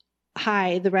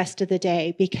high the rest of the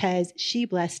day because she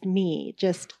blessed me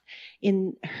just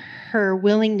in her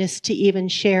willingness to even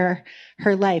share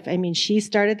her life. I mean, she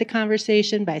started the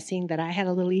conversation by seeing that I had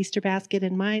a little Easter basket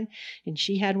in mine, and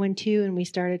she had one too, and we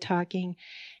started talking.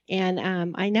 And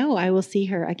I know I will see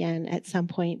her again at some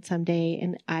point someday,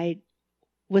 and I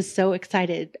was so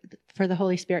excited for the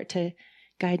Holy Spirit to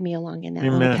guide me along in that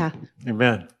little path.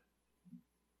 Amen.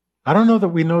 I don't know that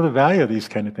we know the value of these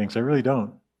kind of things. I really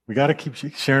don't. We got to keep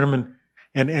sharing them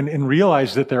and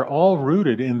realize that they're all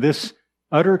rooted in this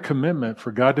utter commitment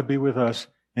for God to be with us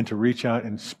and to reach out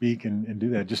and speak and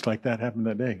do that, just like that happened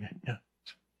that day. Yeah.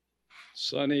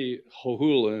 Sonny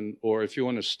Houlihan, or if you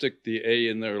want to stick the A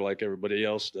in there like everybody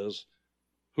else does,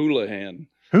 Houlihan.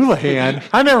 Houlihan?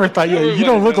 I never thought you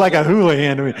don't look like a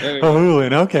Houlihan to me. Anyway. A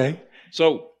Houlihan, okay.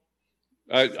 So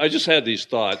I just had these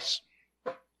thoughts,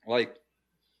 like,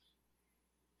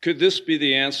 could this be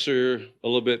the answer a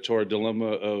little bit to our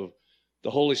dilemma of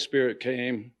the Holy Spirit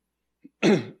came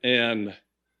and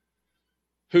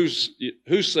who's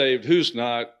saved, who's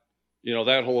not,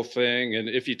 that whole thing. And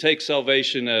if you take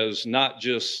salvation as not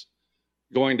just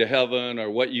going to heaven or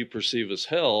what you perceive as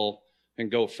hell, and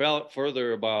go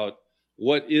further about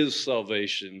what is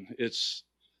salvation, it's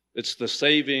the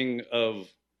saving of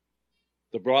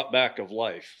the brought back of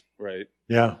life, right?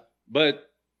 Yeah. But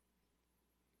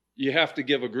you have to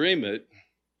give agreement.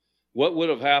 What would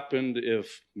have happened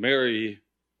if Mary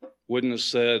wouldn't have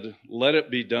said, let it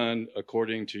be done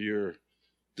according to your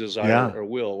desire or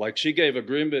will? Like, she gave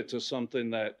agreement to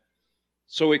something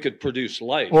so it could produce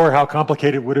life. Or how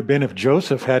complicated it would have been if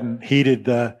Joseph hadn't heeded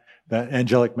the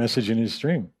angelic message in his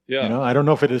dream. Yeah. I don't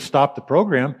know if it has stopped the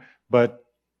program, but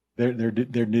there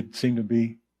did seem to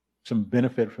be some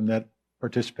benefit from that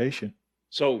participation.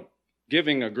 So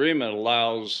giving agreement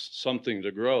allows something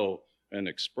to grow and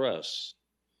express.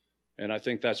 And I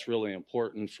think that's really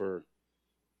important for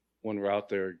when we're out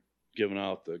there giving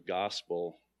out the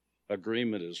gospel.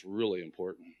 Agreement is really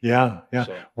important. Yeah.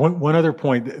 So, one other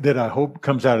point that I hope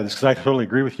comes out of this, because I totally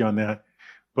agree with you on that,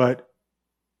 but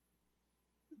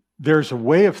there's a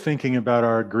way of thinking about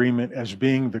our agreement as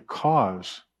being the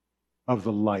cause of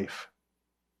the life.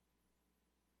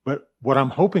 But what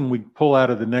I'm hoping we pull out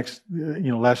of the next,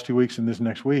 last 2 weeks and this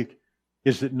next week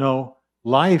is that no,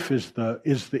 life is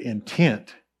the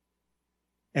intent.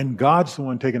 And God's the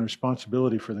one taking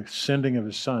responsibility for the sending of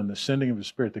his Son, the sending of his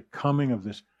Spirit, the coming of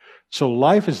this. So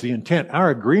life is the intent. Our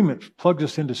agreement plugs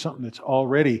us into something that's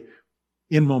already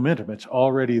in momentum. It's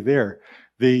already there.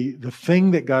 The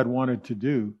thing that God wanted to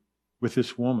do with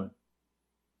this woman,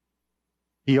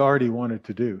 he already wanted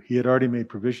to do. He had already made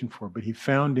provision for it, but he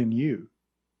found in you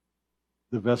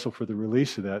the vessel for the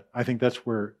release of that. I think that's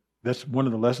one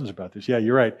of the lessons about this. Yeah,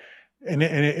 you're right. And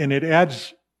it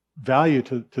adds value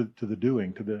to the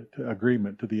doing, to the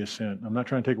agreement, to the assent. I'm not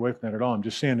trying to take away from that at all. I'm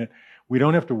just saying that we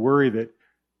don't have to worry that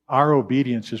our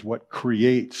obedience is what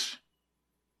creates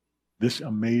this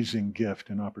amazing gift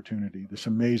and opportunity, this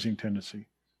amazing tendency.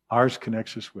 Ours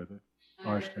connects us with it.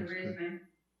 Ours connects with it.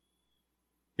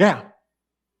 Yeah.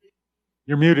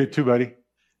 You're muted too, buddy.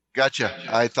 Gotcha.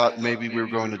 I thought maybe we were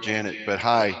going to Janet, but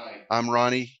hi, I'm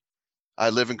Ronnie. I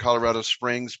live in Colorado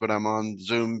Springs, but I'm on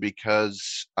Zoom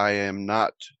because I am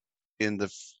not in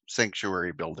the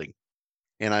sanctuary building.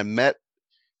 And I met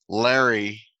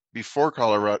Larry before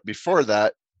Colorado. Before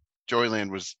that, Joyland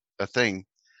was a thing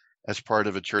as part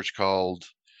of a church called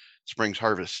Springs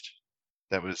Harvest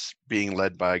that was being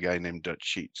led by a guy named Dutch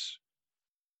Sheets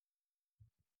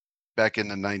back in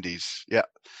the 90s. Yeah.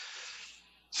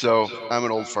 So I'm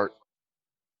an old fart.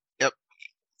 Yep.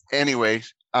 Anyway,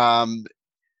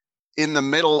 in the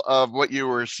middle of what you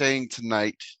were saying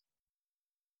tonight,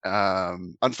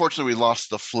 unfortunately we lost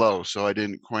the flow, so I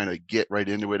didn't kind of get right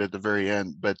into it at the very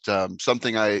end. But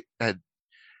something I had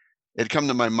come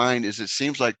to my mind is it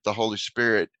seems like the Holy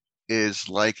Spirit is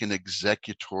like an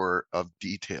executor of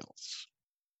details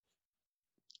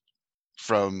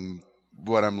from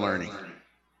what I'm learning.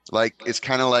 Like, it's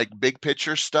kind of like big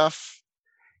picture stuff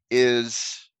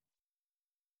is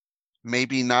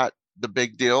maybe not the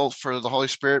big deal for the Holy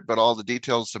Spirit, but all the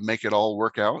details to make it all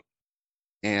work out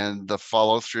and the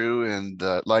follow through and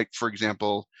like, for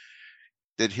example,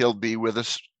 that he'll be with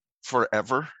us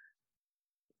forever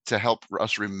to help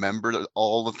us remember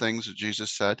all the things that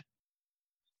Jesus said.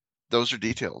 Those are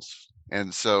details.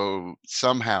 And so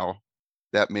somehow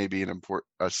that may be an important,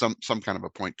 some kind of a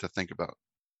point to think about.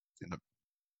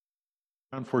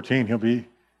 John 14, he'll be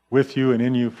with you and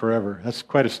in you forever. That's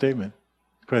quite a statement.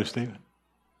 Quite a statement.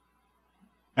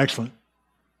 Excellent.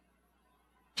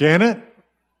 Janet?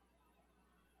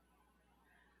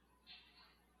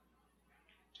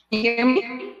 Can you hear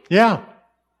me? Yeah.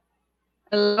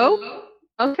 Hello?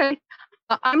 Okay.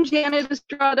 I'm Janet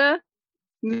Estrada,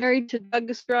 married to Doug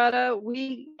Estrada.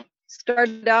 We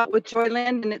started out with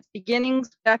Joyland in its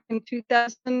beginnings back in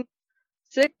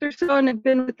 2006 or so, and have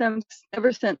been with them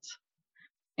ever since.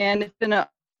 And it's been a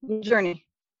journey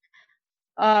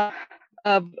of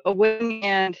awakening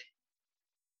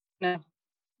and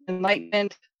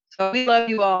enlightenment. So we love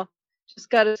you all. Just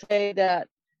got to say that.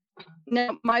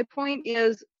 Now, my point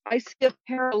is, I see a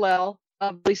parallel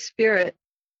of the Spirit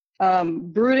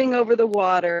brooding over the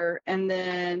water and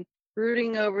then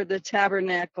brooding over the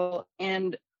tabernacle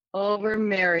and over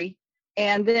Mary,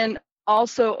 and then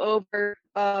also over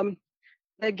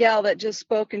the gal that just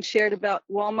spoke and shared about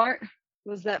Walmart.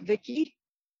 Was that Vicky?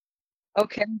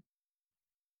 Okay.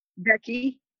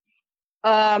 Becky.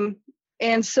 And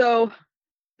so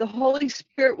the Holy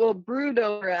Spirit will brood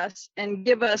over us and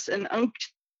give us an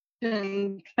unction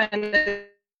kind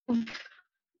of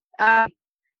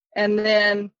and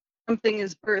then something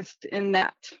is birthed in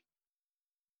that.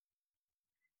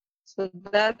 So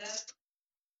that's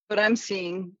what I'm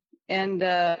seeing. And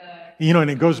and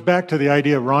it goes back to the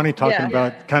idea of Ronnie talking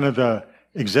about kind of the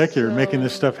executor making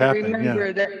this stuff happen.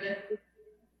 Remember that.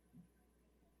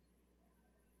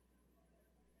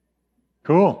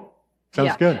 Cool.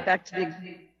 Sounds good. Back to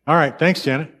the. All right. Thanks,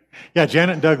 Janet. Yeah,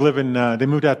 Janet and Doug live in, they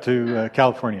moved out to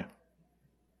California.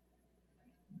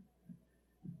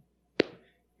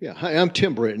 Yeah, hi, I'm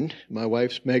Tim Britton. My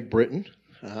wife's Meg Britton.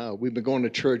 We've been going to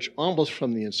church almost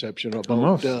from the inception,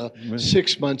 about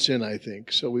 6 months in, I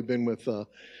think. So we've been with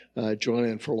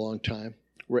Joanne for a long time.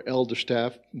 We're elder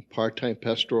staff, part-time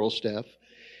pastoral staff,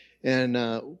 and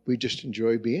we just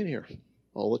enjoy being here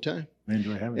all the time. We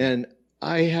enjoy having you. And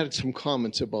I had some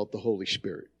comments about the Holy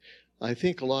Spirit. I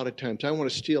think a lot of times I want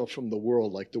to steal from the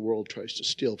world like the world tries to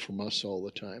steal from us all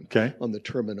the time on the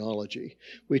terminology.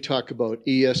 We talk about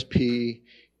ESP,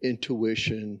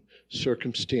 intuition,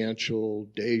 circumstantial,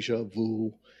 deja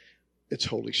vu. It's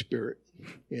Holy Spirit.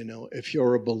 If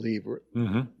you're a believer,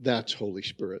 that's Holy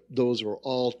Spirit. Those are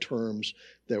all terms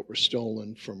that were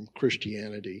stolen from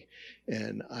Christianity,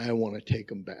 and I want to take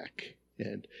them back.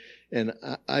 And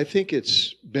I think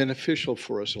it's beneficial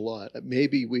for us a lot.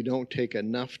 Maybe we don't take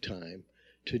enough time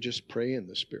to just pray in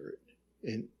the Spirit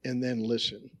and then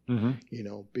listen,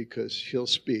 because He'll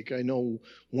speak. I know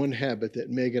one habit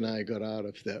that Meg and I got out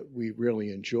of that we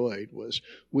really enjoyed was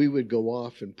we would go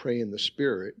off and pray in the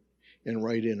Spirit and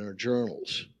write in our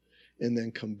journals and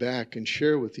then come back and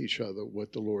share with each other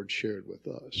what the Lord shared with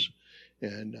us.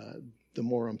 And the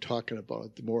more I'm talking about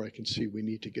it, the more I can see we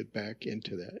need to get back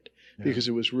into that because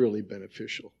it was really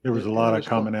beneficial. There was a lot of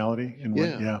commonality in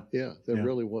what, there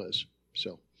really was.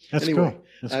 So that's anyway, cool.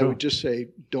 That's I cool. would just say,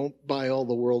 don't buy all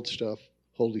the world stuff.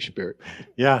 Holy Spirit.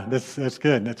 Yeah, that's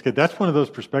good. That's good. That's one of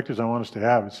those perspectives I want us to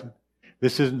have.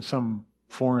 This isn't some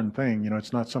foreign thing.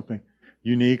 It's not something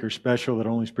unique or special that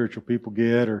only spiritual people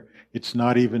get, or it's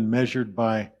not even measured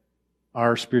by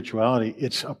our spirituality.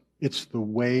 It's the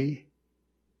way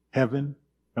heaven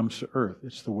comes to earth.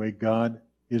 It's the way God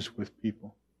is with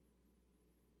people.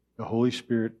 The Holy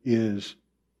Spirit is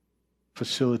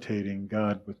facilitating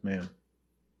God with man.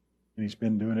 And He's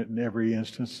been doing it in every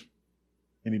instance,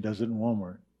 and He does it in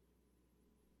Walmart.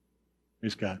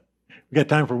 Praise God. We got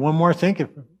time for one more, I think.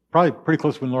 Probably pretty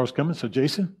close when Laura's coming. So,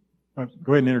 Jason, go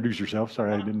ahead and introduce yourself.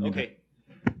 Sorry, I didn't mean to.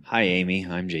 Hi, Amy.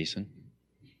 I'm Jason.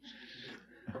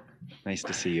 Nice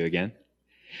to see you again.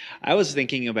 I was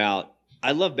thinking about,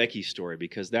 I love Becky's story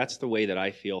because that's the way that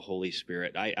I feel Holy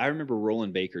Spirit. I remember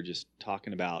Roland Baker just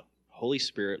talking about Holy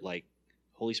Spirit like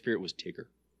Holy Spirit was Tigger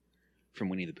from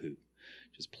Winnie the Pooh.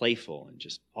 Just playful and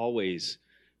just always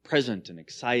present and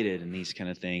excited and these kind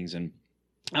of things. And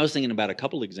I was thinking about a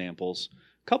couple of examples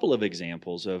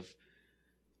of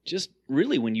just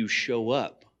really when you show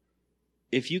up,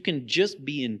 if you can just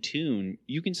be in tune,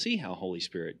 you can see how Holy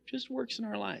Spirit just works in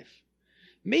our life.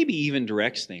 Maybe even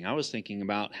directs things. I was thinking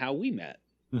about how we met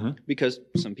because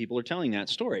some people are telling that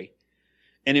story.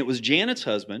 And it was Janet's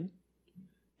husband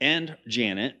and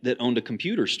Janet that owned a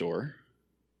computer store.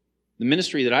 The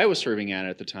ministry that I was serving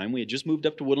at the time, we had just moved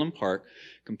up to Woodland Park.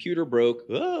 Computer broke.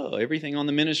 Oh, everything on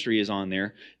the ministry is on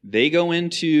there. They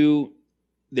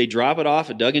drop it off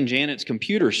at Doug and Janet's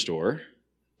computer store.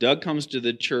 Doug comes to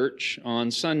the church on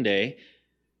Sunday.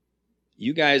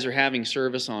 You guys are having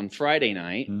service on Friday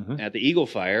night at the Eagle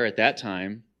Fire at that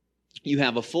time. You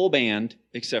have a full band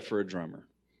except for a drummer.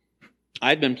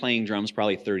 I'd been playing drums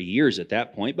probably 30 years at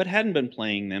that point, but hadn't been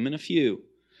playing them in a few.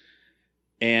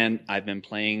 And I've been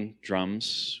playing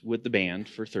drums with the band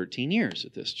for 13 years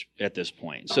at this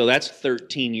point. So that's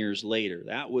 13 years later.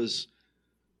 That was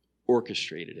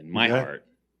orchestrated in my heart,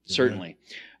 certainly.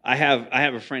 I have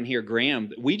a friend here,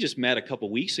 Graham. We just met a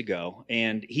couple weeks ago,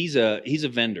 and he's a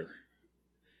vendor.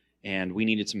 And we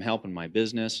needed some help in my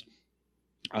business,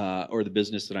 or the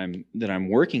business that I'm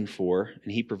working for,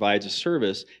 and he provides a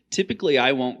service. Typically,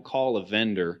 I won't call a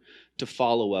vendor to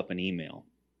follow up an email.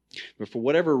 But for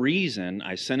whatever reason,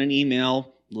 I sent an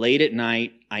email late at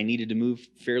night. I needed to move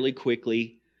fairly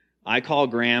quickly. I call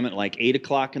Graham at like 8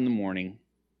 o'clock in the morning.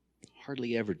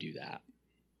 Hardly ever do that.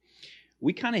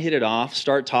 We kind of hit it off,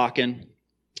 start talking.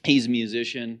 He's a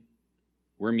musician.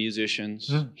 We're musicians.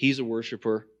 He's a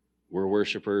worshiper. We're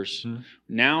worshipers.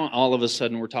 Now, all of a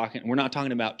sudden, we're not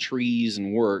talking about trees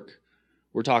and work.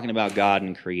 We're talking about God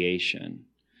and creation.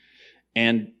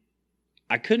 And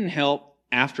I couldn't help,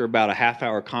 after about a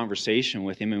half-hour conversation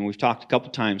with him, and we've talked a couple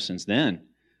times since then,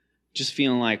 just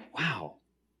feeling like, wow,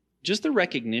 just the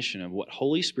recognition of what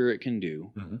Holy Spirit can do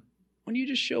when you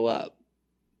just show up.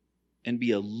 and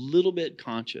be a little bit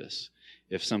conscious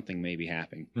if something may be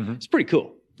happening. Mm-hmm. It's pretty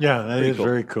cool. Yeah, that is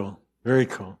very cool. Very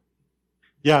cool.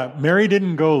 Yeah, Mary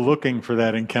didn't go looking for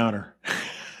that encounter.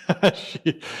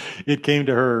 It came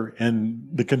to her, and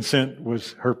the consent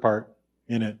was her part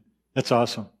in it. That's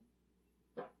awesome.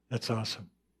 That's awesome.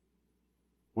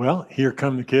 Well, here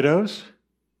come the kiddos.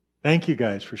 Thank you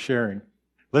guys for sharing.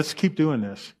 Let's keep doing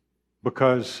this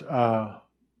because,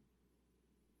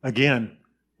 again,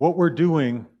 what we're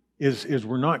doing is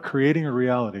we're not creating a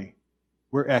reality.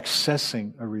 We're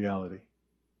accessing a reality.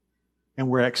 And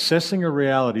we're accessing a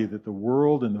reality that the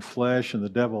world and the flesh and the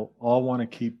devil all want to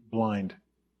keep blind.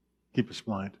 Keep us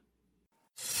blind.